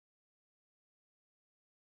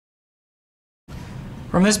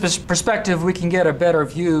From this perspective, we can get a better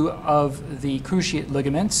view of the cruciate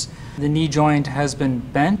ligaments. The knee joint has been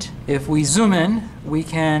bent. If we zoom in, we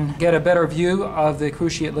can get a better view of the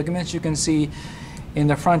cruciate ligaments. You can see in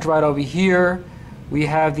the front right over here, we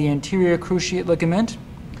have the anterior cruciate ligament.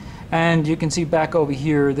 And you can see back over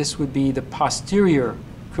here, this would be the posterior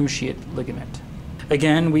cruciate ligament.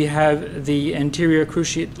 Again, we have the anterior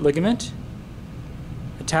cruciate ligament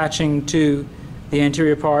attaching to the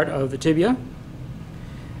anterior part of the tibia.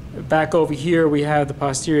 Back over here we have the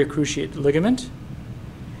posterior cruciate ligament.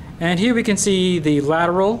 And here we can see the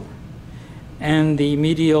lateral and the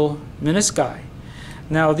medial menisci.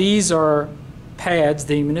 Now these are pads,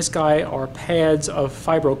 the menisci are pads of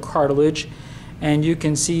fibrocartilage, and you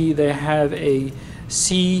can see they have a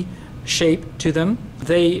C shape to them.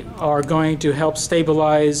 They are going to help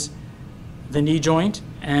stabilize the knee joint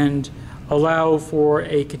and allow for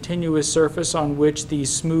a continuous surface on which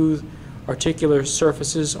these smooth articular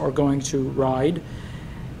surfaces are going to ride.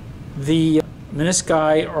 The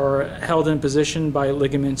menisci are held in position by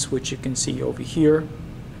ligaments, which you can see over here,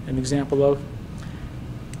 an example of.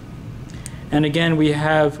 And again, we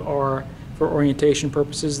have our, for orientation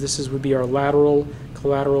purposes, would be our lateral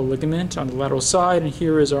collateral ligament on the lateral side, and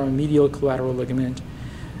here is our medial collateral ligament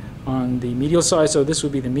on the medial side. So this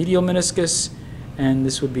would be the medial meniscus, and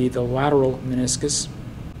this would be the lateral meniscus.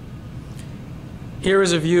 Here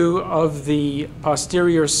is a view of the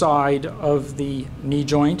posterior side of the knee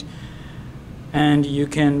joint, and you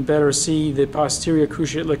can better see the posterior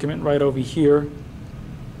cruciate ligament right over here.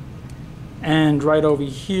 And right over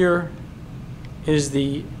here is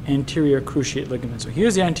the anterior cruciate ligament. So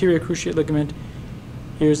here's the anterior cruciate ligament,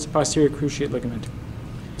 here's the posterior cruciate ligament.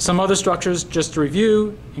 Some other structures, just to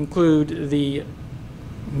review, include the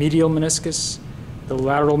medial meniscus, the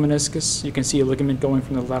lateral meniscus. You can see a ligament going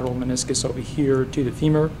from the lateral meniscus over here to the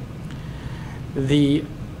femur. The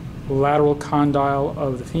lateral condyle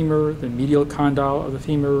of the femur, the medial condyle of the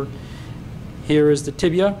femur. Here is the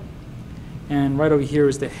tibia, and right over here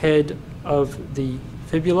is the head of the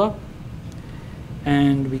fibula.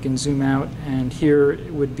 And we can zoom out, and here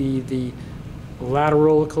would be the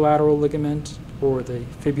lateral collateral ligament, or the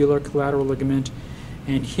fibular collateral ligament.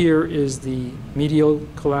 And here is the medial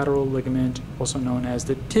collateral ligament, also known as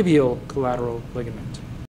the tibial collateral ligament.